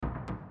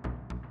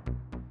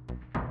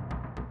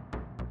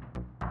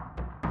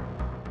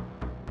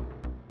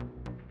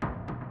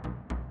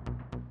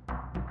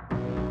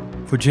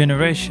For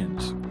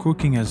generations,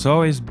 cooking has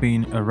always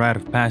been a rite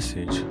of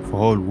passage for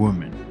all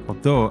women.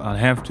 Although I'll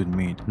have to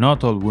admit,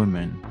 not all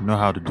women know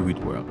how to do it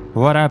well.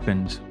 But what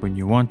happens when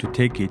you want to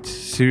take it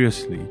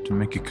seriously to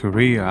make a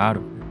career out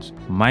of it?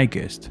 My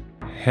guest,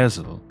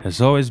 Hazel, has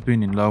always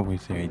been in love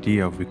with the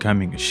idea of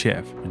becoming a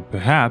chef and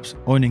perhaps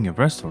owning a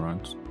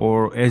restaurant,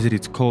 or as it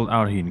is called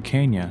out here in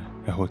Kenya,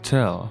 a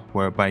hotel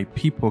whereby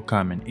people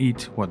come and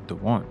eat what they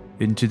want.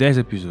 In today's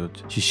episode,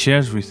 she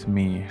shares with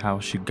me how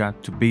she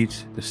got to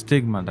beat the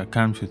stigma that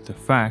comes with the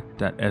fact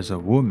that as a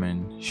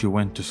woman, she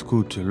went to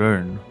school to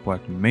learn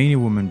what many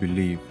women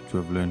believe to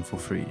have learned for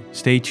free.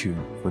 Stay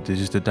tuned, for this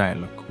is the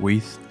dialogue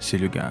with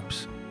Celia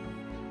Gaps.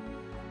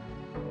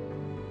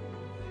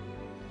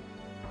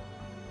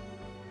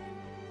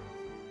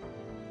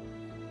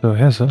 So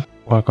Hazel,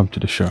 welcome to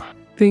the show.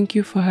 Thank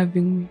you for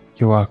having me.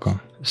 You're welcome.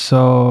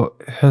 So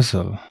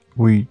Hazel,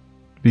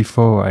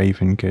 before I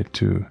even get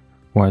to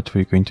what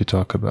we're going to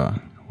talk about,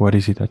 what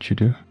is it that you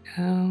do?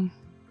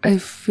 I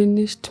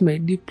finished my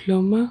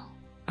diploma.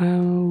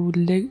 I'm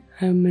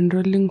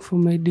enrolling for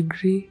my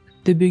degree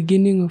the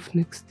beginning of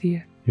next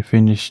year. You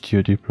finished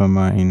your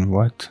diploma in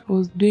what? I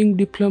was doing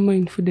diploma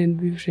in food and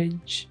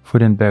beverage.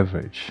 Food and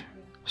beverage.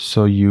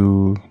 So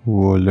you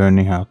were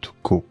learning how to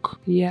cook.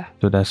 Yeah.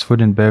 So does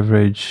food and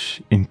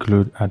beverage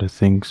include other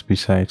things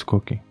besides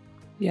cooking?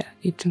 Yeah,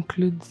 it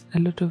includes a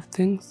lot of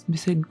things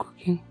besides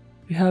cooking.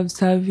 We have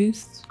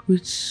service,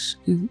 which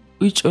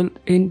all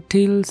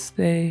entails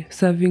the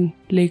serving,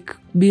 like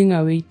being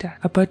a waiter.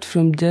 Apart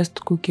from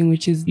just cooking,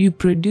 which is you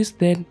produce,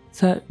 then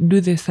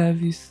do the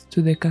service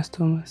to the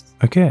customers.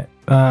 Okay.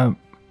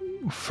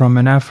 From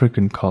an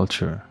African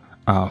culture,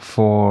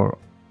 for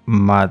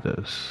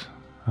mothers,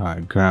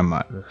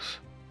 grandmothers,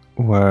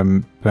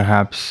 were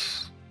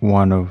perhaps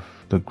one of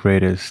the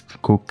greatest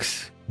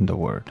cooks in the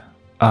world.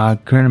 Our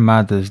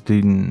grandmothers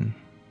didn't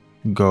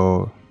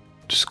go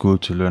to school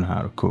to learn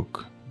how to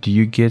cook. Do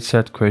you get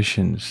such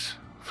questions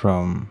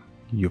from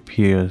your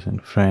peers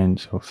and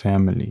friends or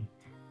family?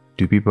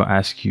 Do people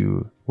ask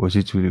you, was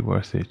it really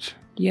worth it?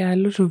 Yeah, a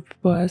lot of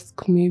people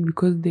ask me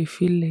because they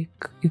feel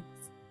like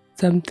it's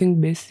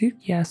something basic.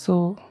 Yeah,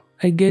 so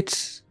I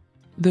get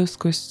those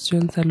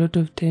questions a lot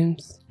of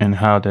times. And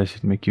how does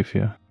it make you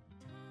feel?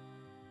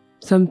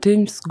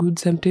 Sometimes good,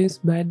 sometimes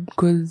bad,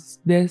 because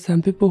there are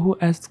some people who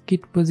ask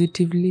it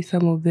positively,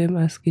 some of them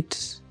ask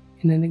it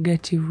in a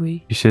negative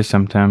way. You say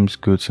sometimes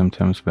good,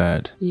 sometimes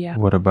bad. Yeah.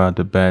 What about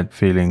the bad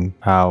feeling?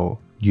 How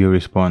you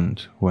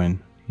respond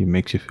when it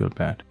makes you feel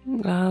bad?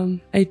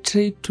 I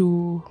try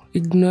to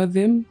ignore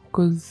them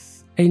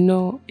because I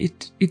know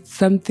it's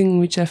something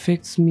which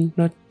affects me,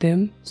 not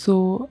them.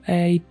 So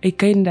I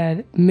kind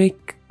of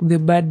make the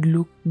bad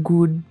look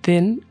good,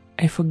 then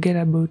I forget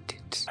about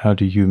it. How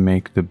do you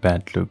make the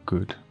bad look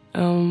good?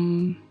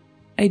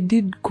 I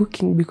did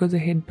cooking because I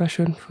had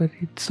passion for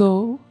it.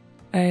 So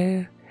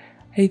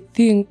I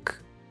think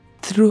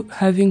through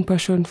having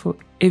passion for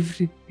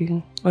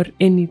everything or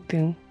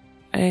anything,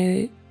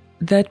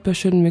 that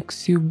passion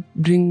makes you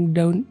bring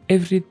down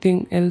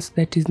everything else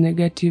that is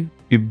negative.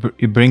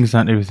 It brings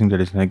down everything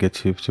that is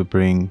negative to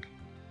bring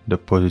the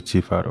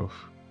positive out of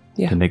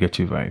the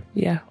negative vibe.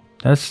 Yeah.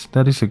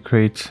 That is a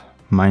great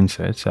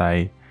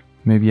mindset.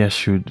 Maybe I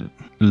should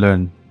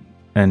learn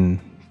and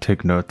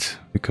take notes,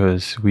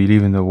 because we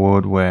live in a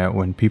world where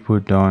when people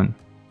don't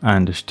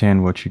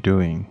understand what you're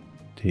doing,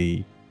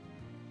 they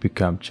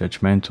become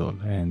judgmental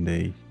and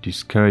they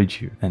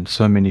discourage you. And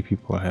so many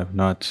people have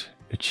not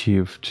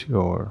achieved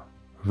or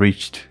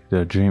reached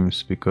their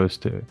dreams because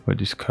they were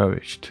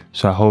discouraged.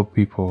 So I hope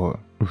people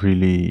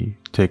really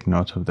take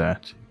note of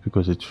that,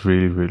 because it's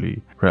really,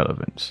 really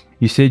relevant.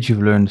 You said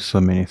you've learned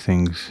so many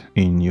things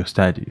in your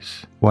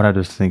studies. What are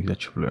those things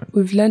that you've learned?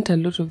 We've learned a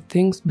lot of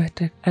things, but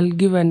I'll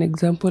give an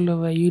example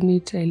of a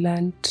unit I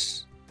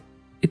learned.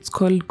 It's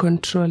called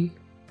control.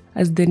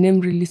 As the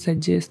name really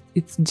suggests,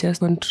 it's just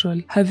control.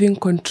 Having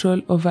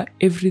control over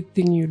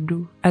everything you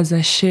do. As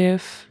a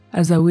chef,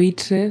 as a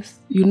waitress,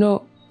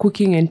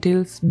 cooking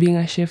entails being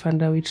a chef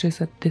and a waitress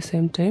at the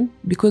same time,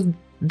 because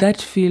that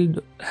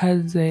field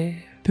has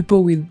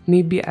people with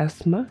maybe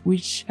asthma,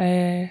 which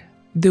they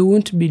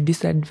won't be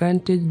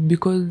disadvantaged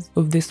because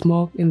of the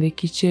smoke in the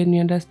kitchen,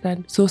 you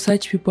understand? So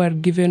such people are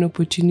given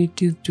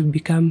opportunities to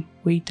become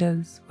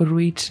waiters or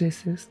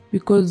waitresses,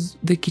 because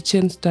the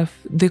kitchen stuff,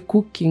 the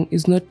cooking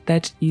is not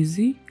that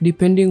easy,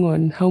 depending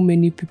on how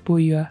many people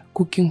you are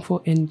cooking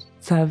for and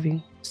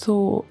serving.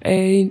 So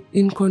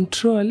in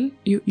control,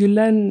 you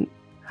learn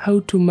how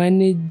to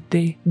manage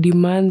the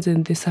demands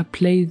and the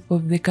supplies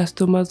of the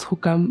customers who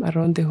come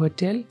around the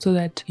hotel, so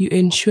that you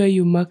ensure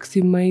you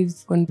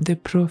maximize on the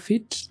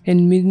profit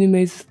and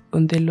minimize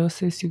on the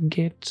losses you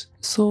get.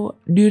 So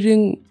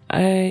during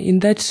in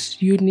that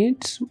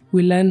unit,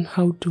 we learn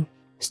how to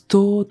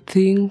store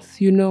things,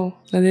 and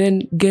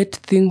then get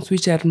things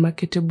which are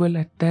marketable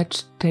at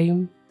that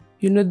time.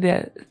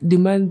 The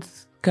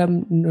demands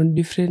come on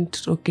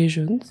different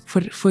occasions.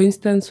 For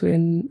instance,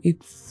 when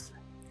it's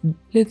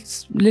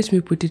let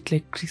me put it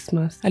like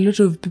Christmas. A lot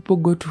of people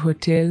go to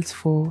hotels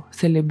for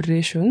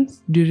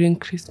celebrations during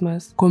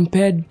Christmas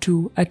compared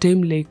to a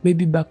time like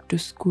maybe back to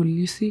school,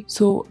 you see.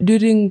 So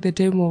during the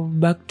time of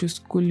back to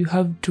school, you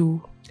have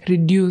to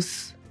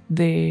reduce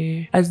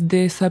as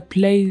the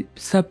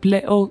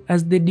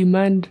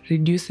demand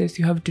reduces,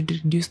 you have to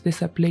reduce the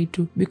supply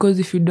too. Because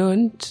if you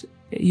don't,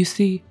 you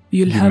see,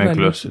 you'll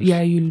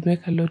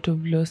make a lot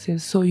of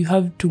losses. So you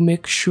have to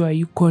make sure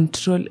you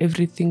control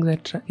everything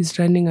that is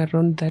running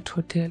around that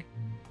hotel.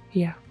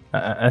 Yeah.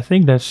 I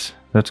think that's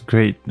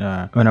great.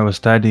 When I was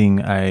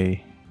studying,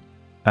 I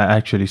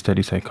actually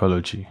studied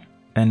psychology,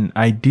 and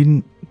I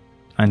didn't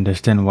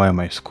understand why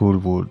my school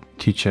would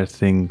teach us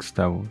things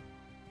that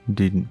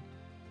didn't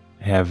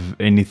have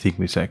anything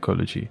with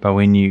psychology. But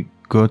when you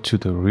go to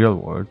the real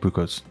world,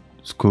 because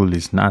school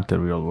is not the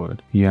real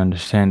world, you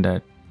understand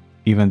that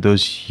even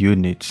those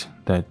units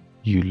that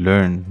you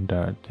learn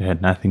that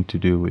had nothing to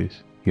do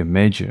with your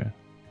major,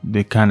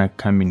 they kind of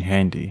come in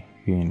handy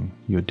in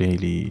your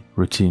daily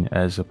routine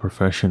as a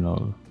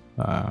professional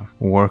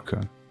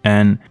worker.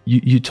 And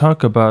you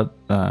talk about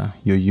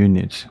your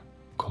unit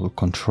called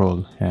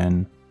control,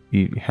 and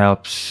it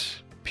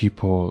helps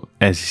people,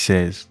 as he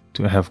says,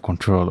 to have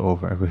control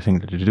over everything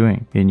that they're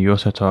doing. And you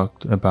also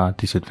talked about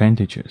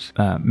disadvantages.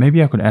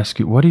 Maybe I could ask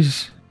you, what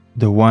is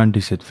the one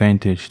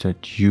disadvantage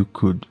that you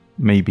could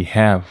maybe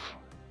have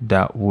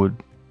that would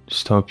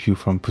stop you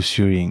from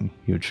pursuing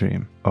your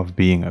dream of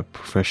being a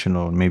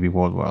professional, maybe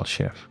worldwide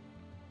chef?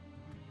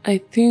 I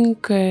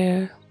think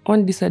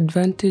one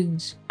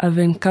disadvantage I've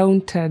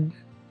encountered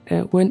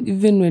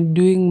when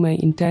doing my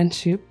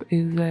internship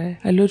is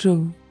a lot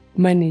of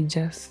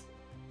managers.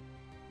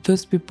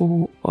 Those people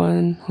who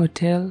own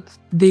hotels,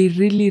 they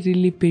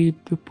really pay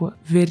people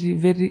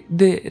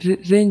the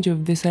range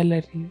of the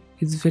salary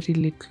is very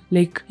little.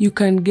 Like, you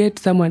can get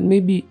someone,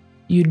 maybe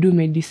you do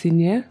medicine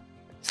here,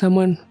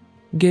 someone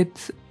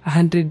gets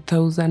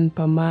 100,000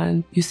 per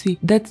month. You see,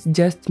 that's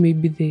just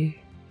maybe the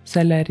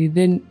salary.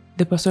 Then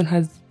the person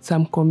has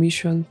some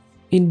commission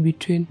in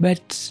between.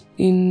 But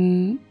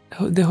in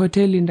the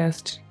hotel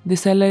industry, the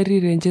salary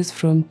ranges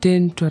from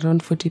 10 to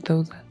around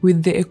 40,000.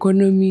 With the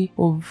economy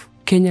of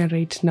Kenya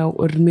right now,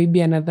 or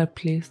maybe another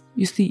place,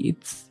 you see,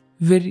 it's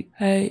very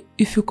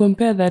if you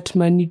compare that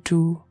money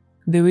to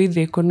the way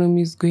the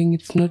economy is going,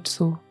 it's not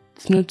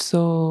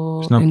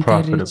encouraging.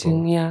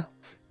 Profitable. Yeah.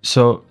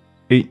 So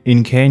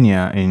in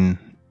Kenya, and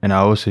I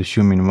also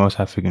assume in most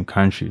African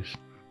countries,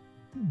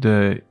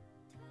 the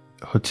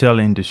hotel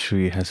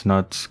industry has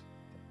not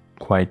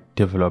quite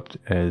developed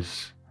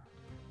as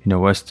in a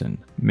Western,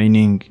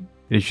 meaning,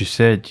 as you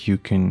said, you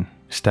can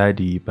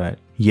study, but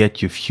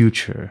yet your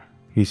future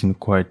isn't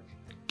quite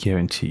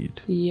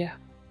guaranteed. Yeah.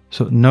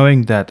 So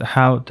knowing that,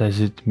 how does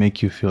it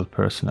make you feel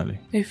personally?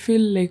 I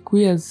feel like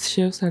we as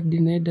chefs are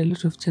denied a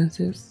lot of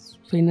chances,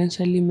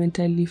 financially,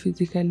 mentally,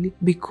 physically,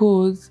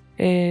 because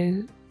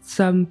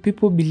some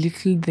people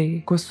belittle the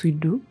course we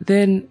do.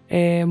 Then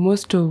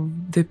most of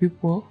the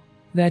people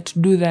that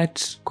do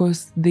that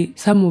course,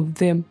 some of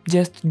them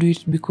just do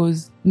it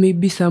because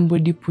maybe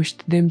somebody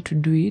pushed them to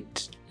do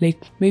it. Like,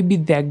 maybe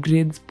their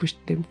grades pushed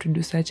them to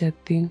do such a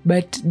thing.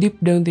 But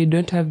deep down, they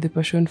don't have the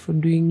passion for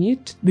doing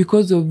it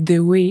because of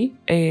the way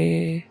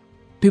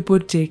people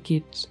take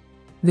it,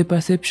 the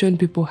perception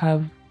people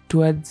have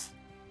towards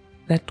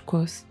that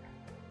course.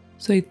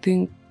 So I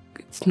think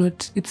it's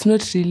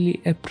not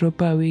really a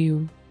proper way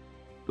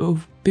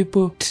of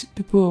people.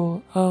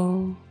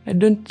 I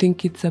don't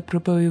think it's a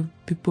proper way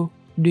of people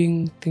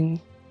doing things.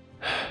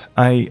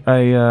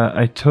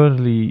 I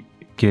totally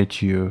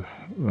get you.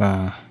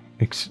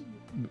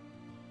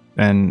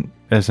 And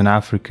as an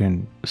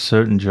African,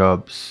 certain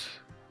jobs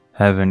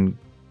haven't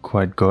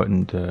quite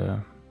gotten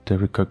the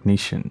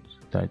recognition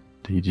that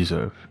they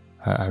deserve.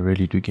 I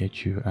really do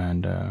get you.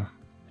 And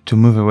to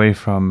move away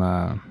from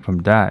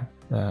that,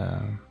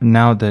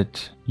 now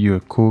that you're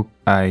a cook,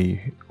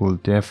 I will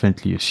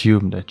definitely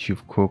assume that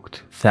you've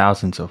cooked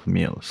thousands of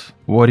meals.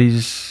 What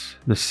is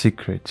the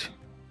secret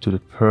to the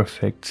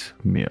perfect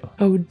meal?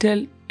 I would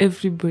tell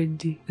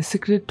everybody the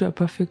secret to a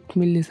perfect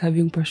meal is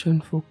having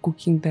passion for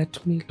cooking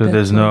that meal. So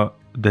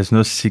there's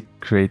no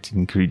secret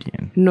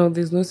ingredient. No,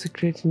 there's no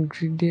secret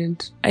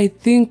ingredient. I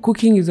think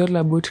cooking is all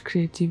about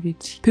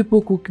creativity.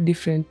 People cook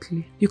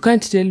differently. You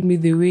can't tell me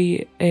the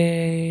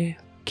way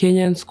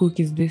Kenyans cook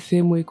is the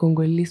same way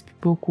Congolese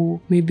people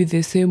cook, maybe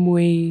the same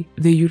way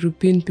the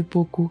European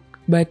people cook.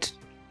 But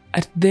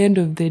at the end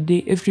of the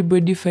day,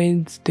 everybody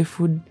finds the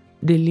food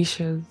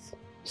delicious.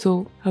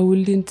 So I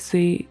wouldn't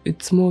say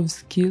it's more of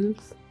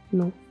skills.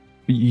 No.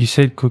 You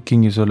said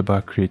cooking is all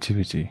about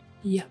creativity.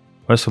 Yeah.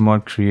 What's the more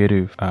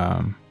creative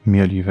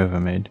meal you've ever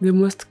made? The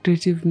most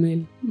creative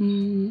meal?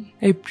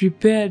 I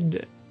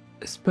prepared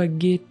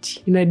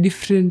spaghetti in a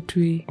different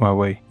way. What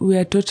way? We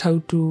are taught how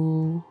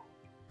to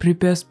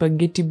prepare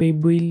spaghetti by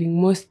boiling.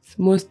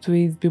 Most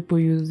ways people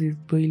use is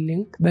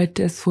boiling. But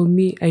as for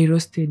me, I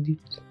roasted it.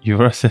 You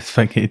roasted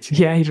spaghetti?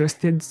 Yeah, I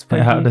roasted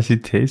spaghetti. How does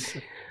it taste?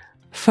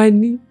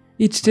 Funny.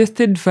 It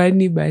tasted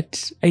funny,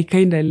 but I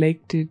kind of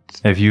liked it.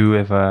 Have you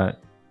ever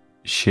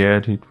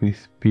shared it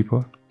with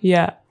people?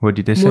 Yeah. What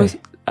did they say?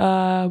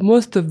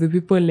 Most of the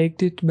people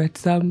liked it, but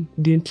some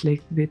didn't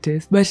like the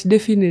taste. But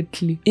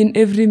definitely, in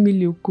every meal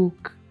you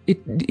cook,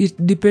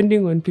 it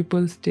depending on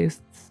people's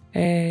tastes.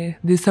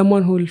 There's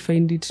someone who will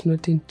find it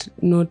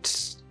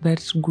not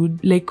that good.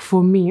 Like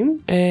for me,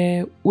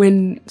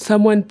 when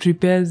someone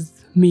prepares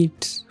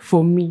meat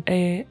for me,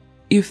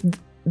 if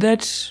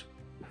that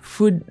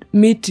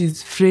meat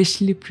is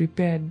freshly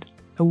prepared,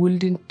 I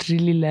wouldn't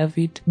really love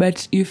it.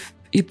 But if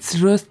it's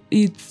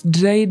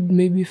dried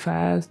maybe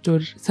fast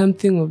or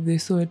something of the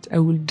sort, I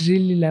would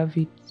really love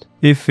it.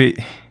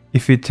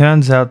 If it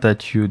turns out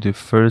that you're the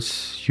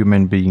first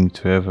human being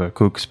to ever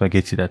cook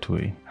spaghetti that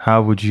way,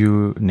 how would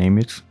you name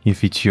it?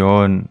 If it's your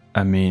own,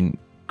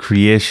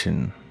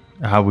 creation,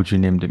 how would you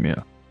name the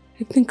meal?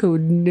 I think I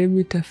would name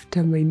it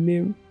after my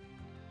name.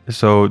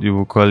 So you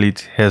will call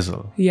it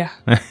Hazel. Yeah.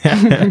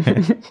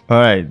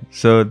 All right.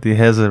 So the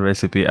Hazel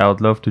recipe, I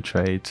would love to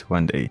try it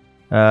one day.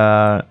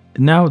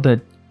 Now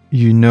that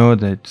you know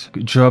that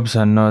jobs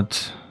are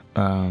not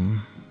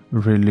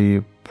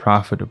really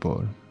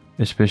profitable,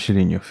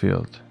 especially in your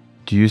field,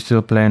 do you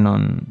still plan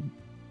on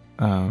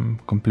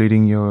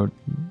completing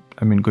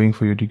going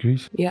for your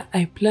degrees? Yeah,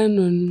 I plan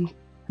on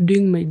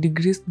doing my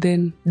degrees,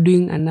 then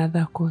doing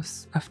another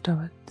course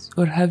afterwards,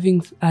 or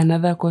having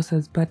another course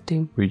as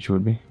part-time. Which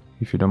would be,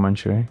 if you don't mind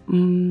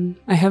sharing?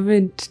 I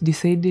haven't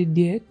decided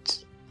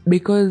yet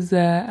because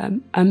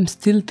I'm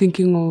still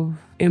thinking of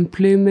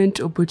employment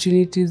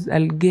opportunities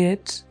I'll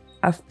get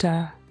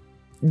after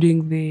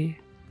doing the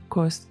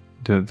course.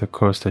 The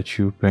course that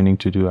you're planning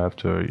to do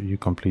after you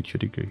complete your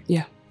degree.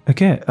 Yeah.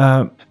 Okay.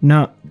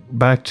 Now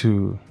back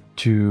to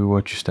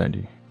what you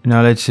study.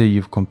 Now let's say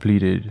you've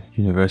completed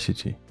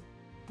university.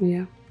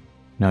 Yeah.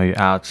 Now you're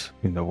out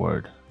in the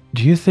world.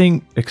 Do you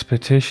think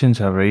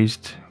expectations are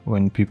raised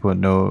when people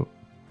know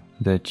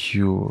that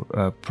you're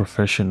a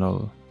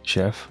professional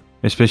chef,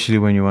 especially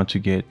when you want to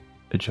get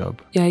a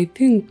job? Yeah, I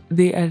think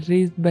they are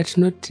raised, but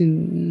not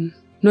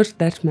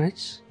that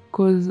much.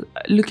 Because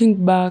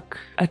looking back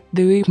at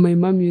the way my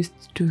mom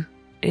used to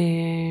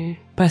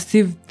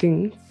perceive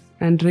things,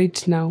 and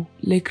right now,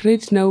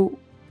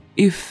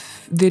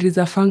 if there is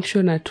a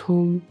function at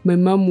home, my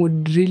mom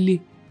would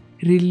really,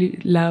 really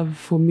love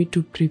for me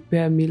to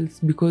prepare meals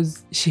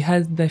because she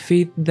has the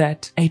faith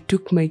that I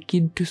took my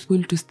kid to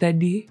school to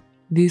study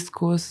this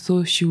course,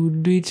 so she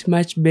would do it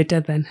much better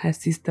than her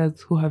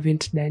sisters who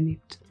haven't done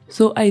it.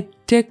 So I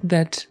take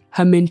that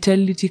her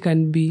mentality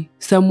can be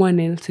someone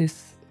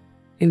else's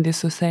in the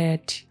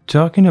society.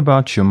 Talking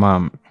about your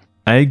mom,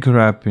 I grew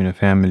up in a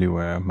family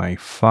where my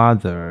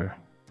father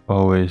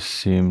always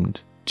seemed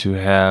to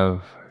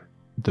have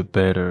the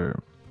better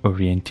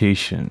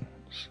orientations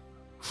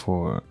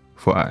for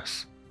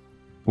us.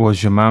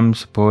 Was your mom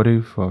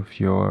supportive of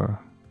your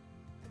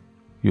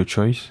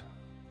choice?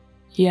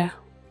 Yeah,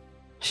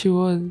 she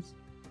was.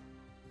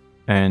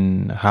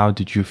 And how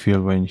did you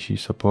feel when she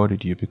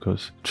supported you?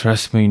 Because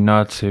trust me,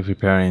 not every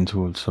parent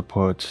will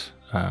support.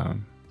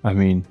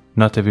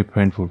 Not every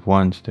parent would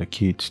want their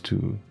kids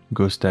to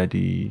go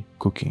study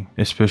cooking,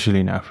 especially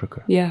in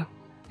Africa. Yeah,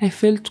 I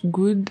felt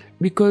good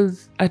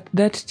because at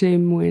that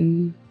time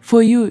when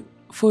for you,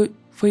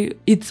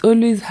 it's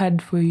always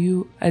hard for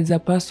you as a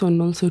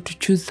person also to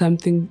choose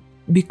something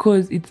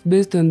because it's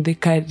based on the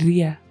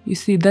career. You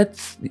see,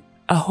 that's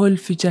a whole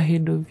future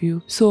ahead of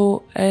you.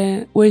 So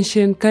when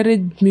she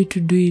encouraged me to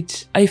do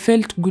it, I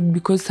felt good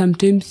because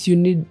sometimes you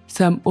need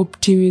some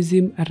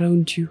optimism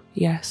around you.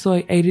 Yeah, so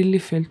I really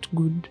felt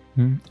good.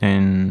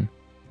 And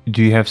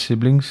do you have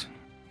siblings?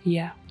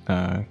 Yeah.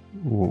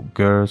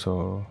 Girls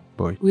or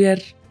boys? We are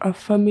a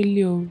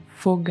family of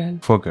 4 girls.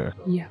 4 girls?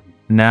 Yeah.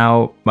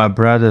 Now, my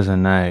brothers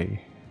and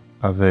I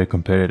are very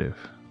competitive.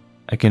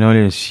 I can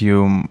only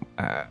assume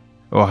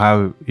or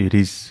how it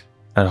is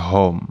at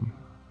home,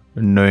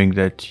 knowing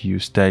that you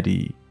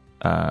study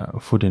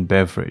food and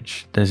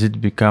beverage. Does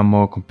it become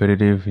more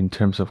competitive in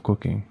terms of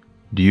cooking?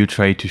 Do you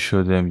try to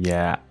show them,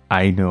 yeah,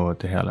 I know what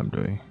the hell I'm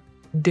doing?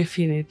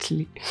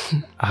 Definitely.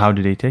 How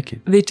do they take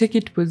it? They take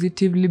it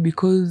positively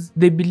because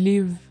they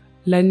believe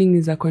learning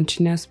is a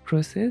continuous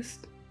process.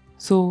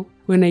 So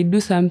when I do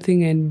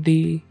something and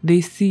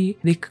they see,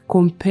 they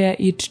compare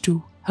it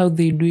to how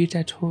they do it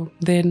at home,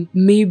 then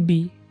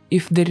maybe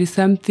if there is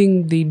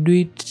something they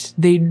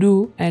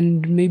do,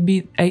 and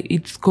maybe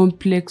it's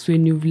complex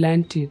when you've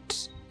learned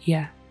it.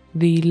 Yeah,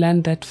 they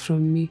learn that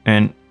from me.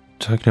 And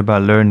talking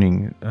about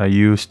learning, are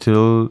you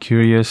still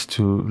curious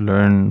to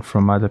learn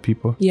from other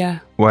people? Yeah.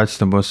 What's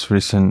the most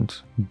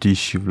recent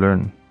dish you've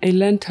learned? I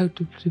learned how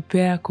to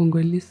prepare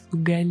Congolese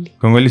ugali.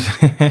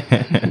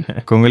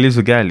 Congolese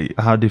ugali.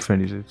 How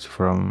different is it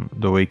from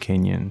the way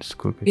Kenyans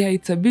cook it? Yeah,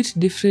 it's a bit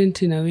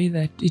different in a way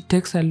that it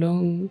takes a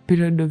long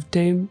period of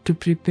time to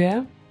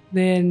prepare.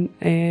 Then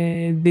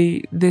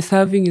the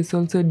serving is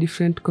also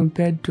different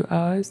compared to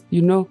ours.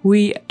 You know,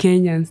 we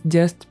Kenyans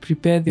just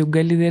prepare the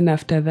ugali, then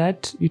after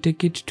that, you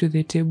take it to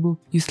the table,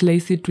 you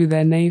slice it with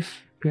a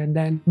knife, you're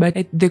done. But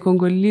at the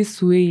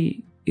Congolese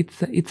way,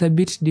 it's a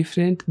bit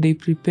different. They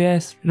prepare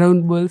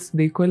round balls,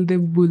 they call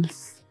them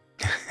bulls.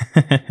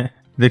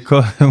 They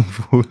call them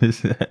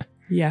fools.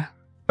 Yeah.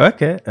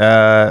 Okay.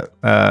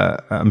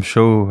 I'm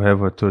sure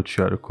whoever taught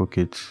you how to cook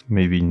it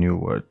maybe knew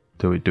what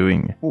they were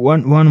doing.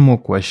 One more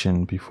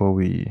question before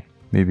we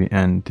maybe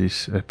end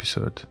this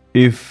episode.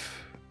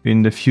 If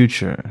in the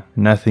future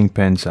nothing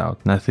pans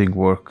out, nothing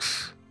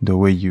works the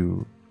way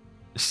you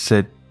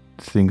set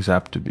things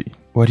up to be,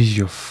 what is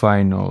your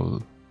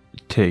final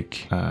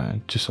take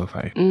to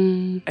survive?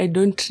 I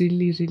don't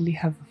really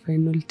have a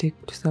final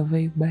take to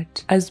survive,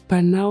 but as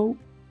per now,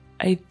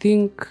 I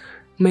think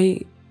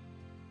I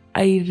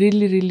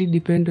really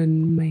depend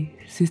on my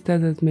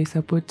sisters as my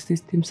support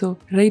system. So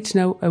right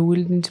now, I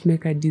wouldn't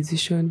make a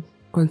decision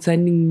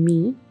concerning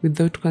me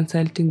without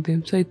consulting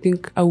them. So I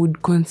think I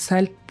would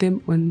consult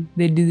them on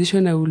the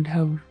decision I would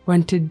have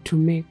wanted to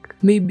make.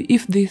 Maybe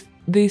if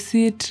they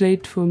see it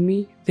right for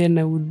me, then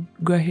I would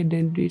go ahead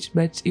and do it.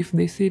 But if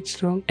they see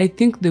it wrong, I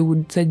think they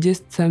would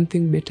suggest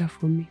something better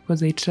for me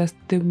because I trust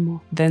them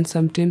more than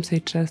sometimes I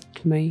trust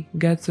my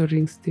guts or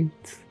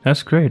instincts.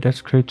 That's great.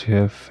 That's great to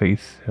have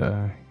faith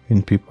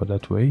in people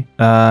that way.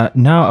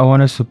 Now I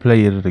want us to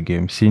play a little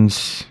game.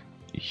 Since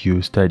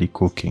you study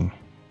cooking,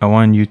 I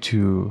want you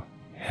to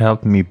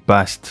help me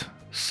bust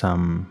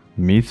some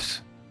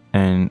myths,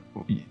 and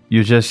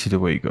you just see the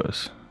way it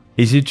goes.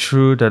 Is it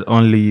true that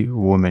only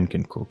women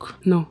can cook?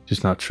 No.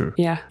 It's not true.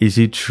 Yeah. Is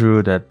it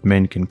true that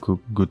men can cook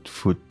good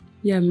food?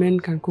 Yeah, men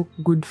can cook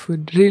good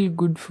food, real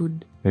good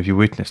food. Have you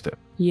witnessed that?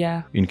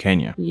 Yeah. In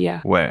Kenya? Yeah.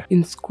 Where?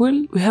 In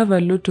school, we have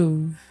a lot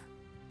of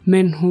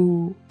men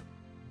who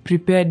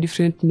prepare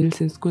different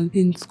meals in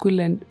school,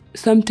 and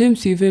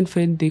sometimes you even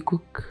find they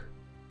cook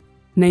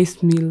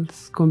nice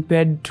meals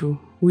compared to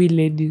we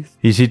ladies.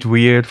 Is it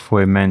weird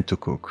for a man to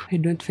cook? I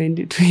don't find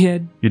it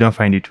weird. You don't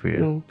find it weird?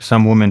 No.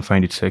 Some women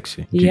find it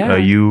sexy. Yeah. Are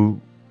you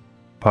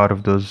part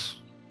of those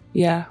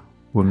Yeah.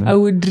 women? I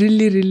would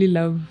really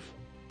love,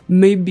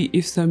 maybe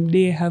if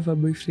someday I have a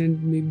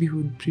boyfriend, maybe who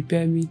would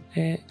prepare me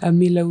a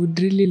meal. I would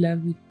really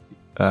love it.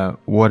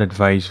 What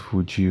advice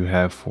would you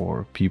have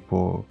for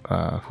people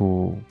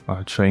who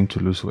are trying to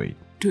lose weight?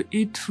 To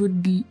eat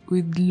food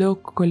with low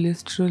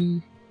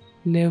cholesterol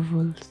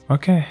levels.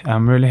 Okay,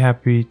 I'm really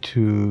happy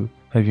to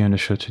have you on the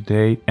show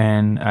today,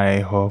 and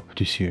I hope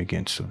to see you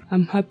again soon.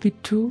 I'm happy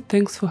too.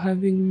 Thanks for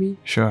having me.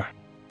 Sure.